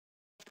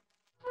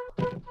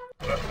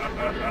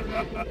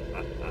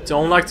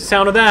Don't like the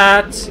sound of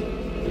that.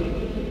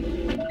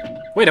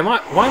 Wait,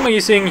 why am I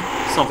using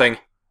something?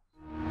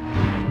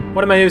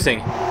 What am I using?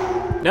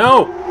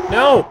 No!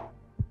 No!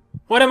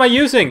 What am I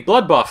using?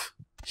 Blood buff.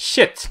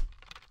 Shit.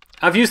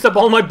 I've used up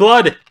all my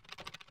blood.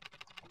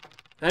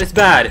 That is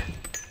bad.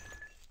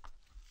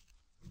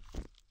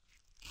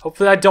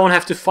 Hopefully I don't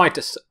have to fight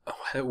this.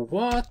 Oh,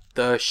 what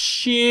the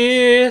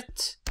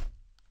shit?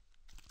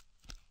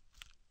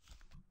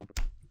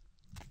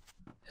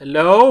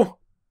 Hello?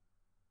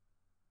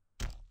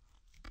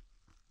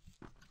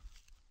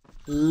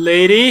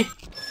 Lady?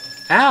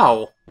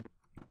 Ow!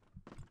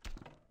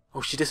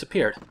 Oh, she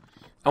disappeared.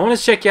 I want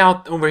to check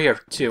out over here,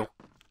 too.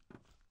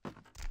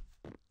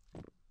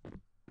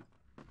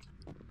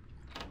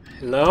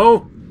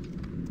 Hello?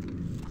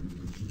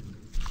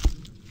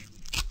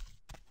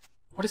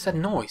 What is that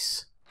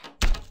noise?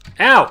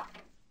 Ow!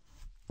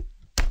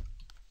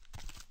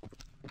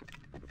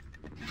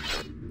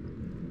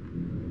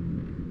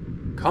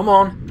 Come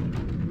on.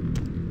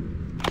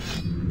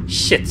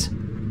 Shit.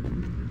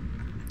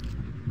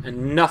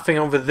 And nothing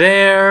over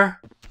there.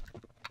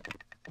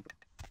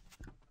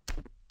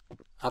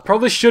 I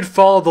probably should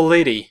follow the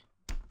lady.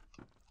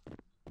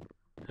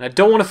 And I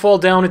don't want to fall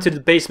down into the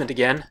basement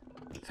again.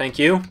 Thank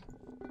you.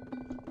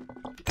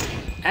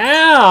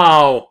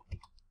 Ow!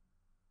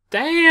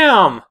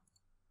 Damn!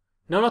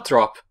 No, not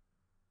drop.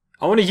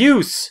 I want to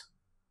use.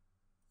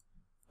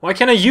 Why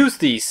can't I use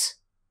these?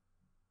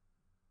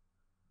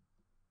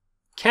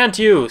 Can't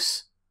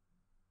use.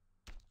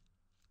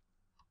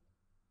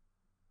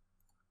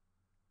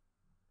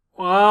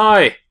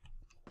 Why?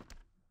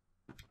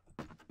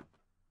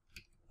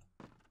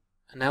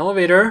 An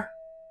elevator.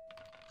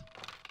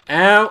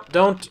 Ow,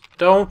 don't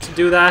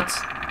do that.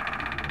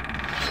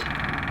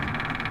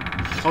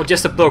 Oh,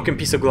 just a broken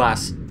piece of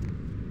glass.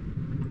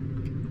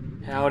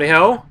 Howdy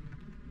ho.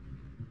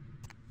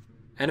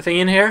 Anything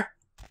in here?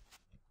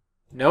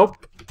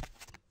 Nope.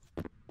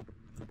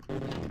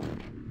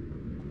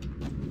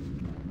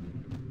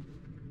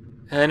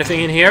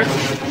 Anything in here?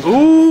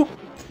 Ooh!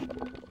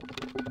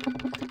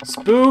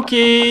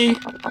 Spooky!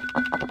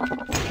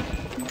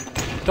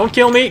 Don't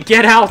kill me!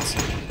 Get out!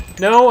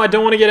 No, I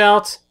don't want to get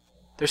out.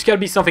 There's gotta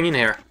be something in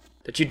here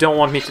that you don't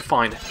want me to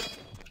find.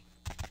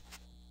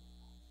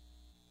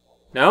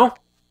 No?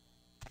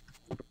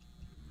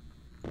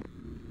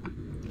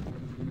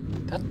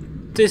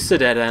 This is a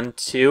dead end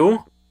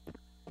too.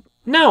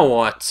 Now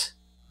what?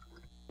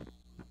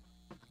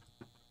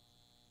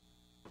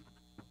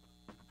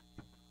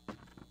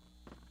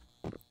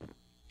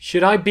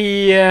 Should I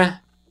be...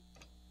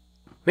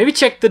 maybe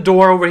check the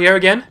door over here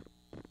again?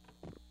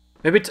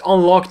 Maybe it's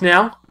unlocked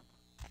now?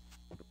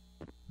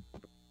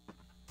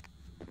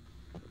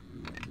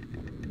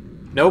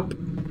 Nope.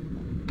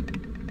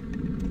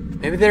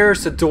 Maybe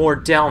there's a door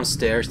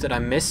downstairs that I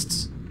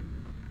missed.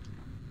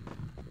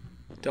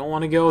 Don't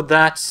want to go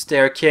that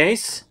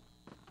staircase.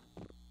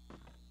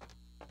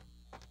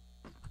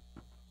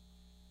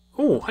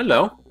 Oh,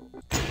 hello.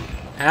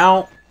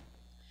 Ow.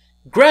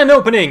 Grand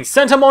opening!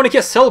 Santa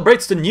Monica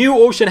celebrates the new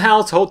Ocean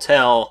House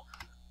Hotel.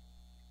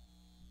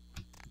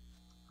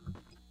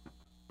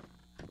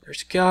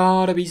 There's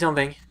gotta be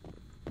something.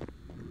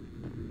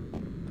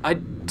 I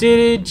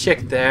did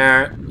check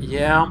there.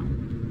 Yeah.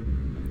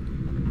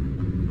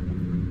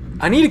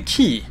 I need a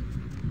key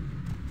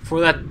for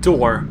that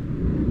door.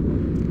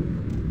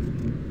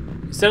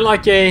 Is there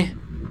like a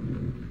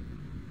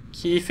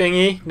key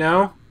thingy?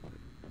 No?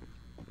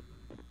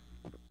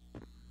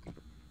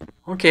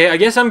 Okay, I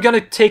guess I'm gonna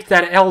take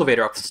that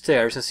elevator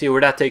upstairs and see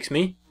where that takes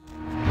me.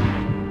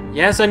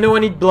 Yes, I know I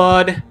need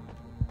blood.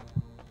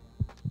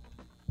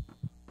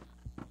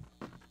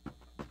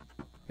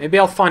 Maybe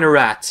I'll find a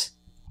rat.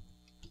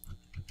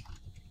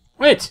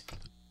 Wait!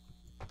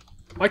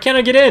 Why can't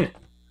I get in?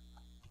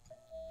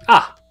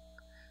 Ah!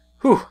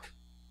 Whew!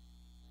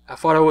 I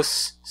thought I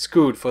was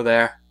screwed for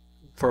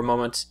a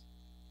moment.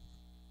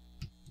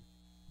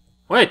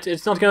 Wait,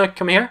 it's not gonna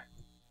come here?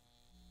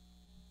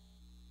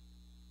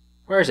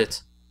 Where is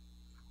it?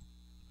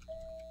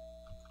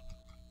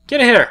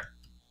 Get in here!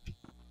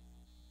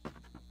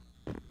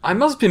 I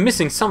must be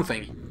missing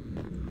something.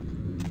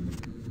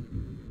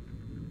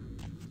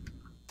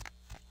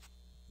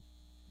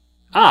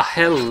 Ah,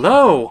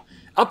 hello!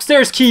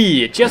 Upstairs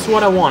key! Just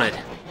what I wanted.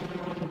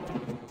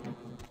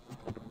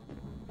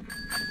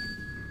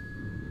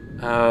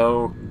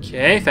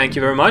 Okay, thank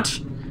you very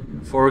much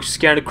for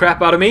scaring the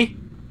crap out of me.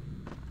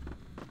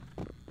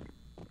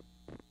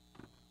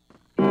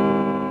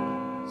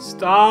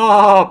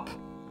 Stop!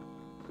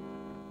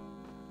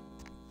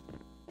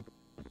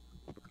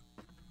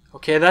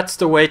 Okay, that's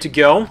the way to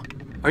go.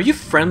 Are you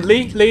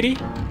friendly, lady?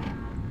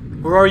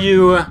 Or are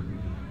you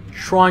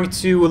trying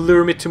to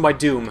lure me to my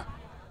doom?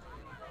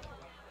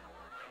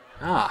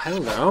 Ah,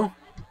 hello.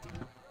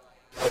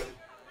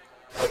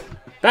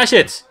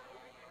 Batshit!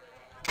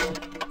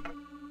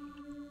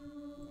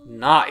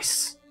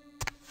 Nice.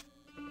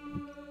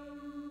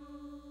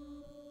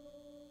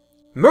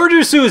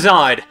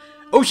 Murder-suicide!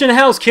 Ocean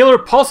House killer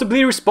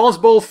possibly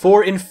responsible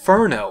for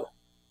Inferno.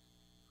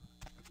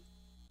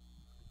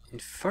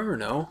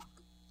 Inferno?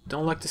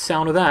 Don't like the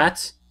sound of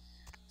that.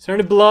 Is there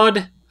any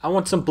blood? I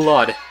want some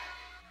blood.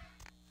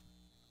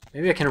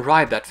 Maybe I can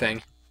ride that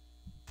thing.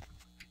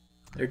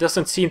 There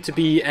doesn't seem to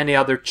be any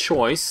other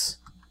choice.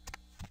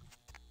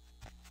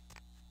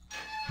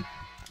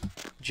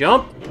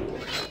 Jump!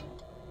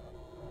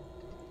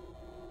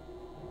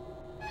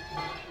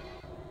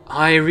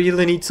 I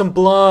really need some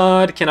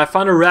blood. Can I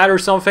find a rat or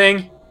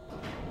something?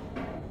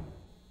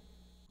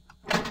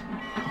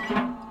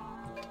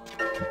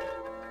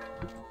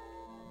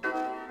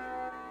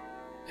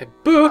 A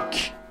book?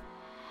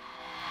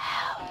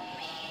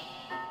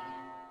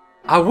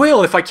 I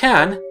will if I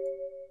can.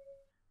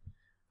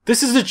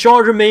 This is the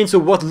charred remains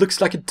of what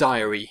looks like a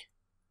diary.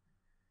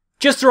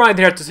 Just arrived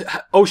here at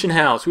the Ocean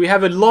House. We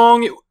have a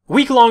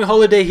week-long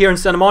holiday here in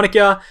Santa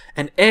Monica,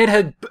 and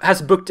Ed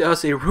has booked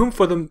us a room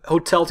for the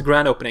hotel's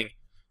grand opening.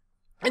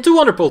 It's a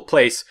wonderful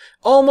place,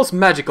 almost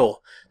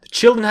magical. The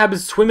children have been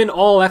swimming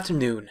all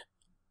afternoon.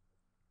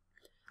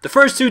 The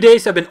first 2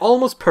 days have been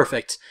almost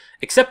perfect,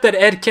 except that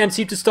Ed can't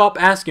seem to stop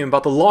asking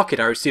about the locket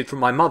I received from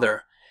my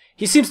mother.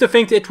 He seems to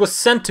think that it was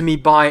sent to me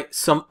by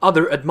some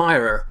other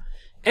admirer.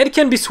 Ed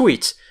can be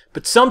sweet,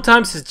 but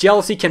sometimes his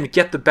jealousy can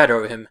get the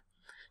better of him.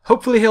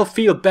 Hopefully he'll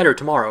feel better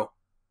tomorrow.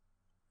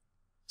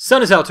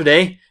 Sun is out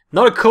today,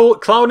 not a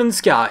cold cloud in the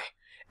sky.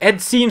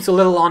 Ed seems a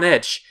little on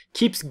edge,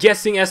 keeps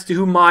guessing as to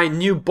who my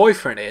new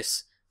boyfriend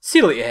is.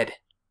 Silly Ed.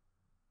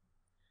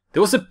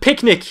 There was a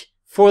picnic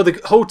for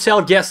the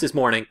hotel guests this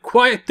morning,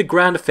 quite the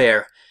grand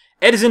affair.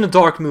 Ed is in a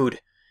dark mood.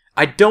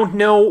 I don't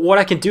know what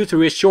I can do to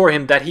reassure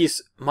him that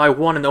he's my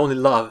one and only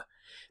love.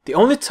 The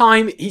only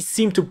time he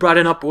seemed to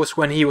brighten up was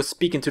when he was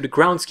speaking to the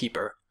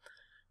groundskeeper.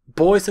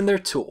 Boys and their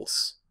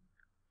tools.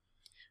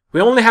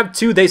 We only have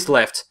 2 days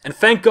left, and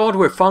thank God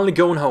we're finally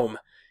going home.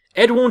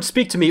 Ed won't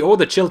speak to me or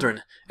the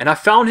children, and I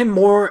found him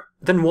more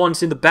than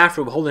once in the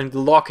bathroom holding the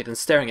locket and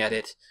staring at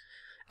it.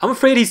 I'm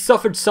afraid he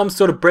suffered some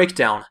sort of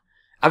breakdown.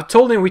 I've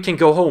told him we can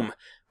go home,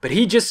 but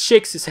he just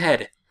shakes his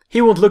head.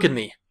 He won't look at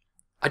me.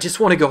 I just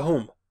want to go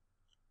home.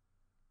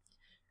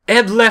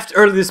 Ed left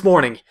early this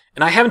morning,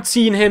 and I haven't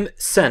seen him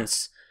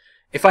since.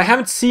 If I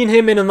haven't seen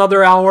him in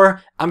another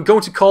hour, I'm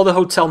going to call the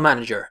hotel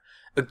manager.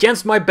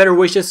 Against my better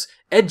wishes,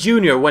 Ed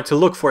Jr. went to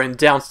look for him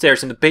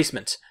downstairs in the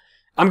basement.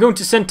 I'm going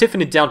to send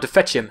Tiffany down to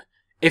fetch him.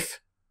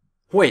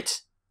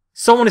 Wait.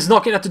 Someone is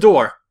knocking at the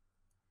door.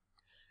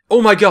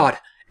 Oh my god.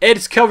 Ed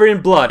is covered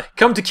in blood.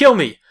 Come to kill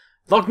me.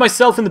 Locked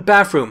myself in the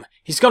bathroom.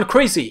 He's gone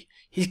crazy.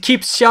 He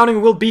keeps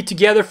shouting we'll be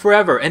together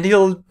forever and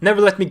he'll never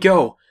let me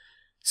go.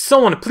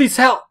 Someone, please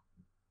help.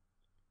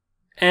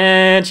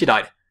 And she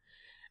died.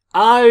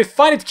 I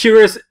find it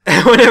curious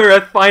whenever I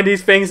find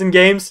these things in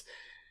games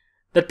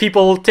that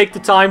people take the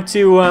time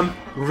to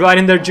write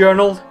in their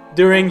journal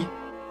during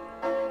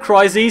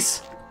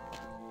crises.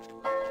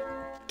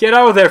 Get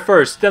out of there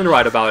first, then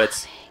write about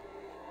it.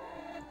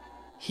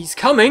 He's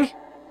coming.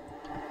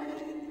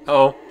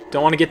 Oh,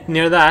 don't want to get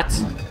near that.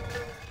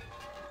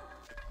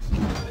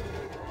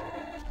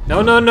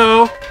 No, no,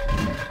 no.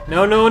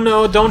 No, no,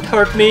 no, don't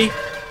hurt me.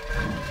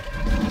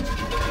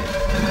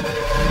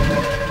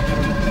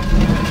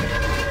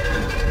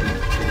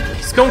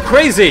 He's going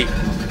crazy.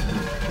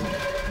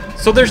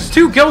 So there's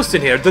 2 ghosts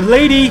in here. The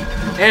lady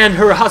and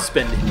her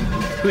husband,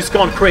 who's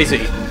gone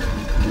crazy.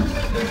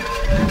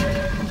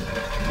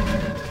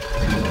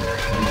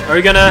 Are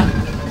we gonna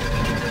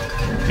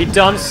be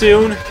done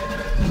soon?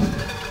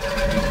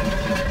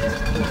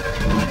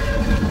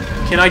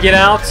 Can I get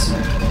out?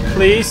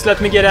 Please,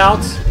 let me get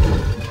out.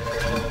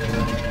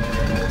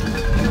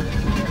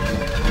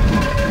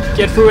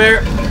 Get through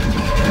here.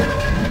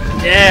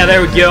 Yeah,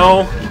 there we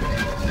go.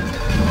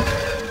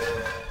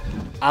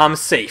 I'm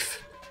safe.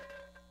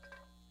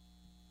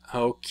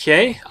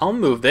 Okay, I'll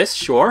move this,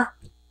 sure.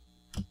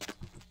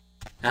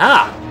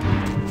 Ah!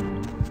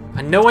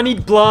 I know I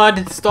need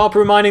blood. Stop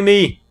reminding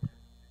me.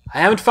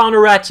 I haven't found a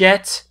rat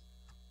yet.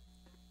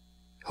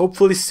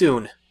 Hopefully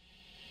soon.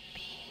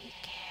 Be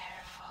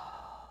careful.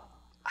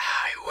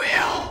 I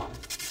will.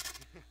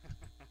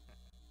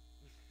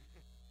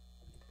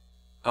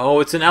 Oh,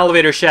 it's an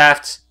elevator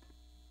shaft.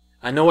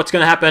 I know what's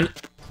gonna happen.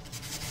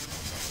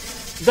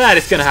 That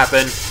is gonna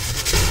happen.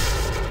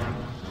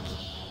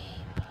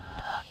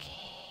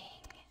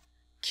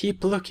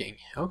 Keep looking.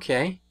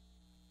 Okay.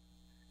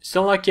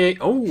 Still like a...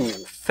 Oh,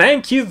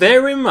 thank you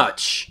very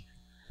much.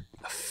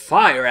 A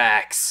fire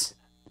axe.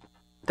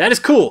 That is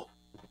cool.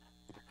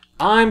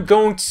 I'm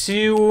going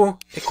to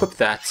equip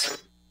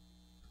that.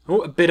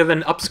 Oh, a bit of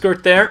an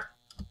upskirt there.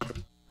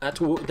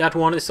 That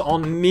one is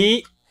on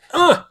me.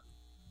 Ugh!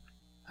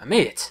 I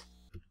made it.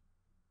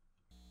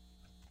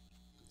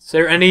 Is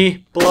there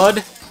any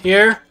blood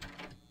here?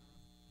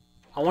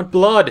 I want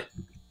blood.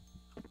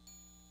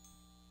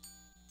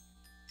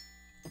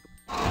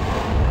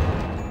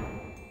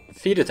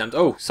 Feed attempt.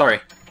 Oh, sorry.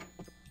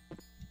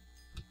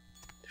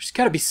 There's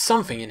gotta be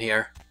something in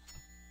here.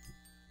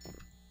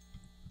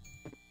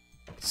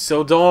 It's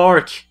so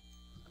dark.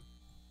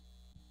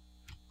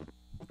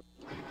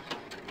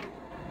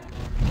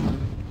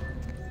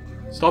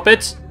 Stop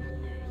it.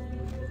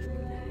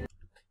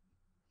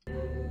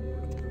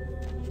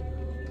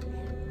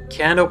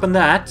 Can't open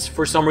that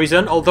for some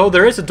reason, although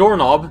there is a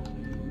doorknob.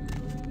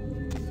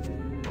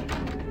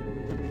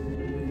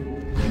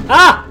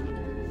 Ah!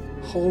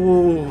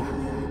 Oh,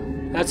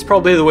 that's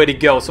probably the way to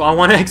go, so I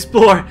want to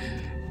explore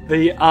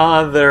the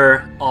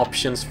other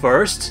options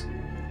first.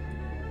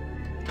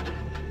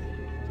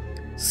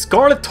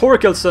 Scarlett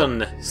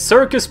Torkelson,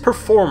 circus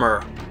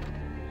performer.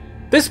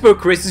 This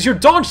book raises your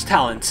dodge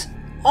talent.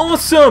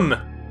 Awesome!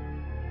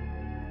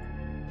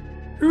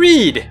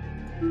 Read.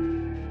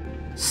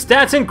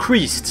 Stats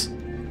increased.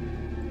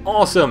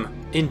 Awesome,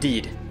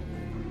 indeed.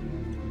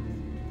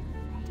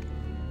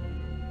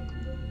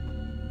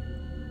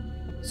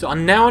 So I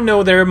now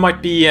know there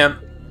might be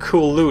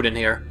cool loot in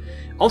here.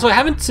 Also, I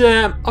haven't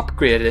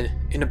upgraded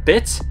in a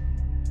bit.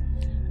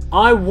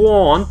 I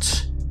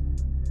want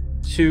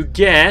to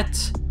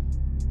get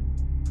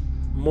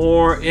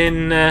more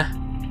in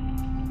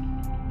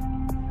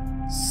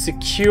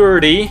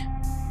security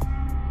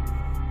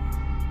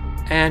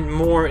and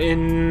more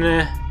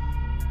in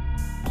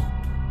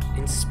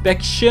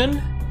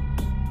inspection.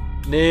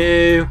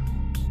 No,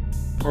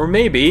 or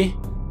maybe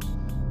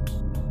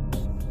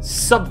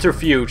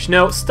subterfuge.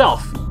 No,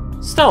 stealth.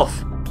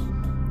 Stealth.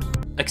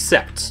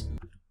 Accept.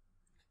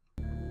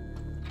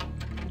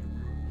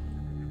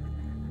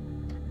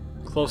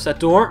 Close that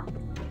door.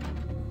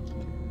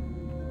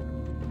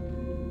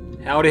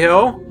 Howdy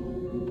ho.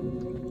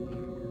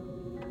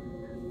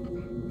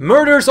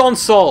 Murders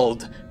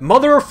unsolved.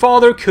 Mother or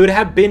father could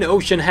have been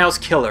Ocean House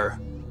killer.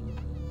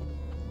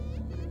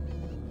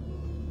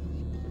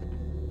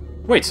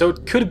 Wait, so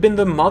it could have been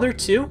the mother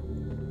too?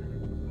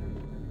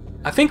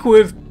 I think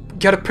we've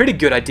got a pretty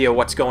good idea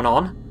what's going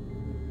on.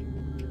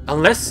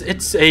 Unless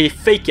it's a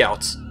fake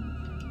out.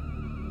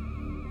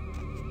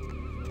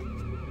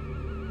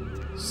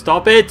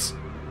 Stop it!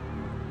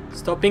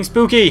 Stop being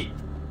spooky!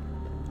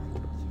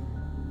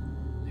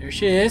 There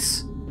she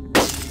is.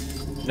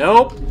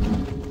 Nope!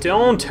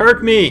 Don't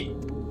hurt me!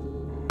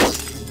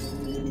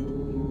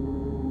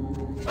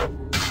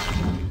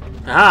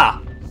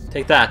 Aha!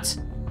 Take that.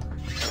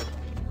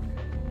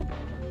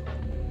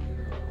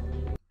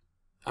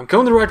 I'm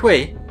going the right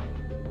way.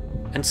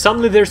 And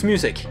suddenly there's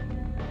music.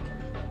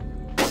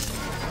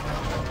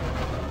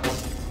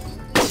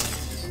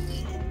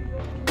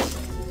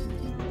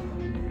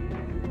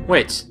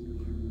 Wait.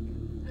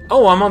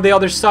 Oh, I'm on the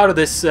other side of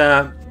this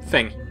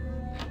thing.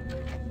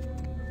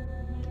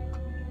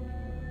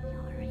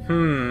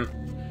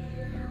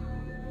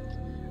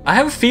 I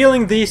have a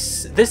feeling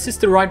this is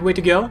the right way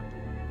to go.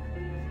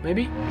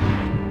 Maybe?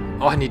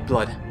 Oh, I need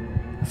blood.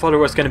 I thought it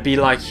was gonna be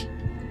like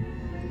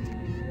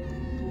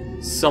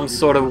some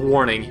sort of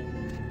warning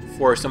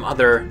for some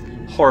other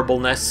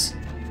horribleness.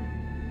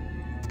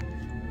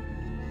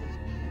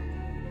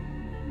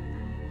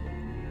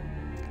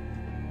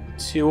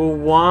 Two,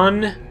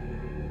 one.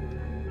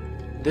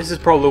 This is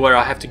probably where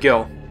I have to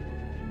go.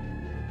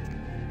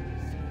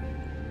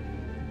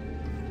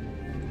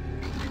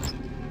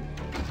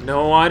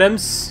 No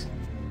items.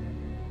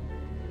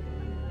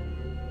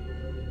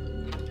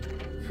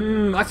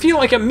 I feel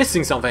like I'm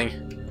missing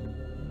something.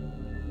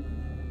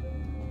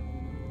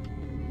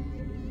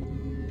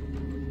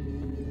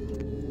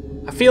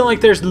 I feel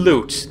like there's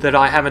loot that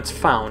I haven't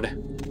found.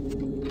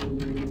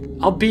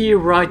 I'll be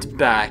right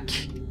back.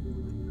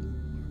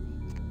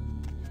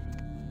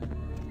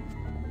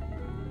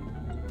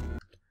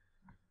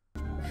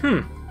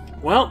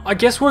 Well, I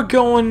guess we're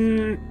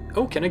going...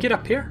 Oh, can I get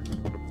up here?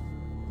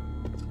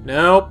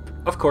 Nope,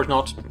 of course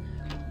not.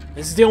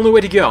 This is the only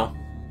way to go.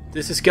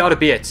 This has got to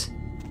be it.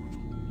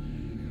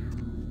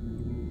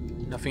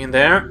 Nothing in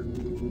there.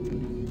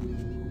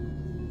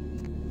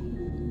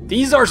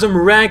 These are some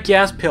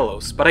rank-ass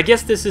pillows, but I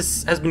guess this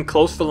has been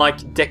closed for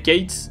like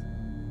decades.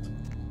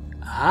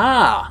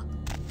 Ah,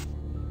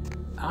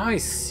 I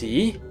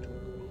see.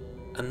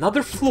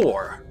 Another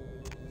floor.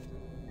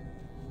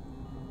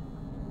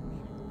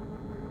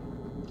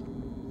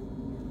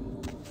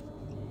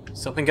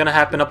 Something gonna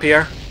happen up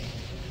here?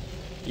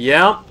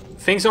 Yeah,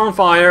 things are on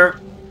fire.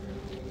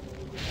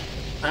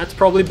 That's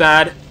probably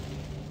bad.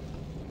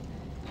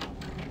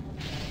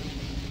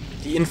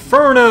 The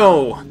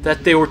inferno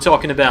that they were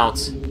talking about.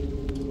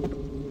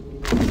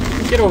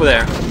 Get over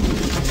there.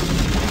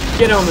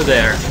 Get over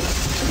there.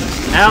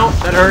 Ow,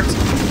 that hurt.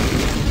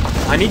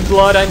 I need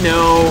blood, I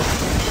know.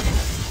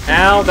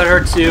 Ow, that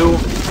hurt too.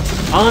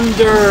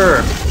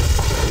 Under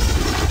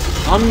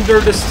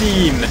the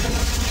steam.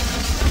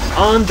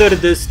 Under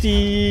the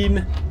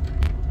steam.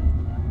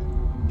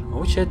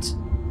 Oh shit.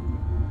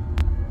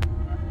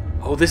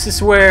 Oh, this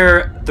is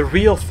where the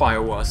real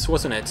fire was,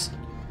 wasn't it?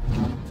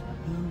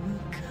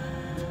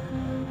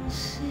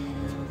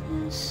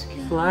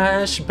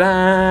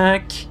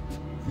 Flashback.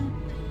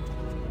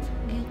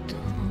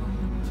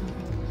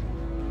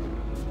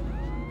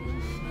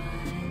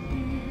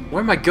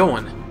 Where am I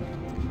going?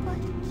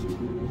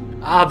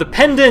 Ah, the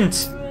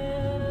pendant!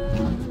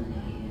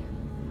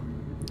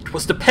 It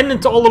was the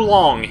pendant all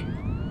along.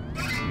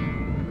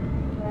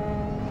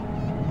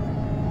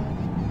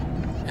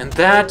 And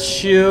that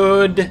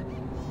should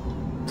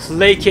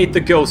placate the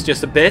ghost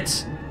just a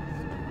bit.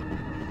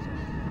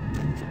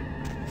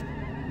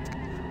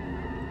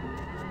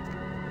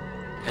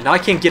 And I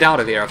can't get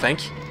out of here, I think.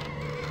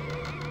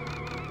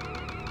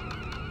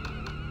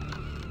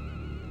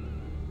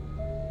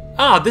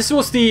 Ah, this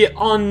was the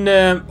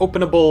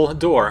unopenable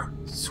door.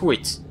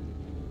 Sweet.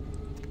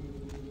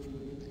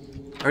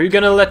 Are you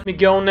gonna let me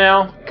go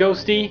now,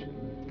 Ghosty?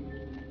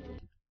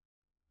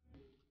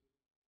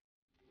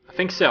 I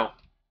think so.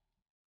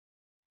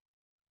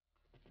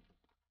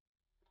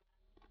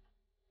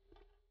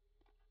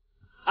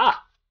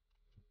 Ah!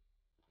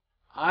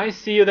 I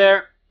see you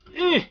there.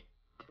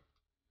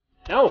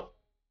 No!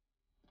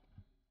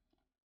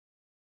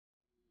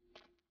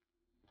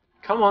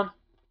 Come on.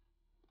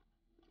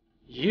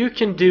 You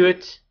can do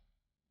it.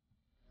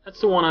 That's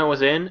the one I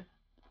was in.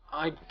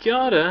 I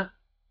gotta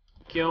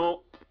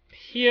go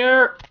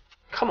here.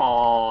 Come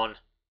on.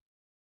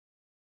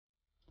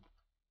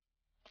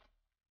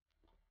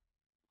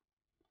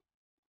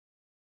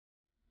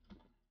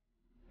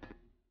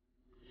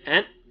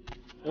 And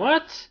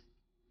what?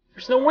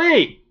 There's no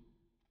way.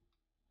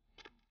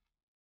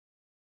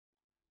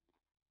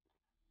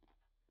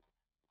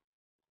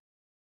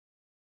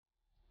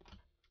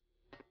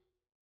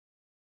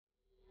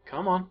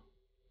 Come on.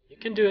 You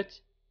can do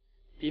it.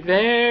 Be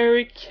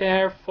very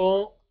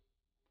careful.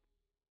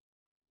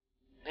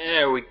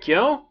 There we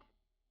go.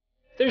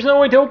 There's no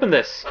way to open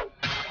this.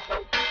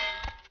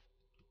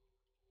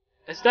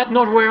 Is that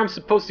not where I'm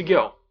supposed to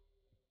go?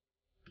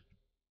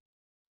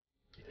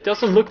 It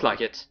doesn't look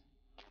like it.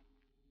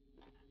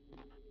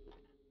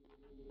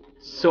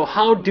 So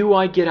how do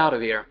I get out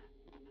of here?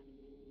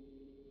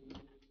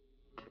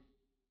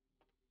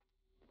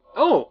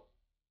 Oh!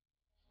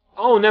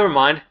 Oh, never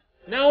mind.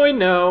 Now I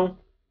know.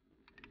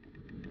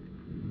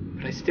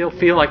 But I still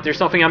feel like there's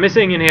something I'm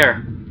missing in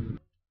here.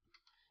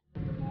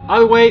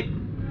 Either way,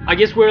 I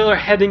guess we're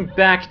heading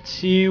back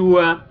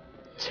to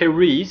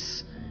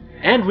Therese,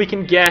 and we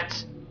can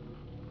get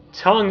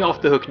Tongue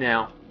off the hook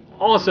now.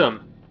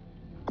 Awesome.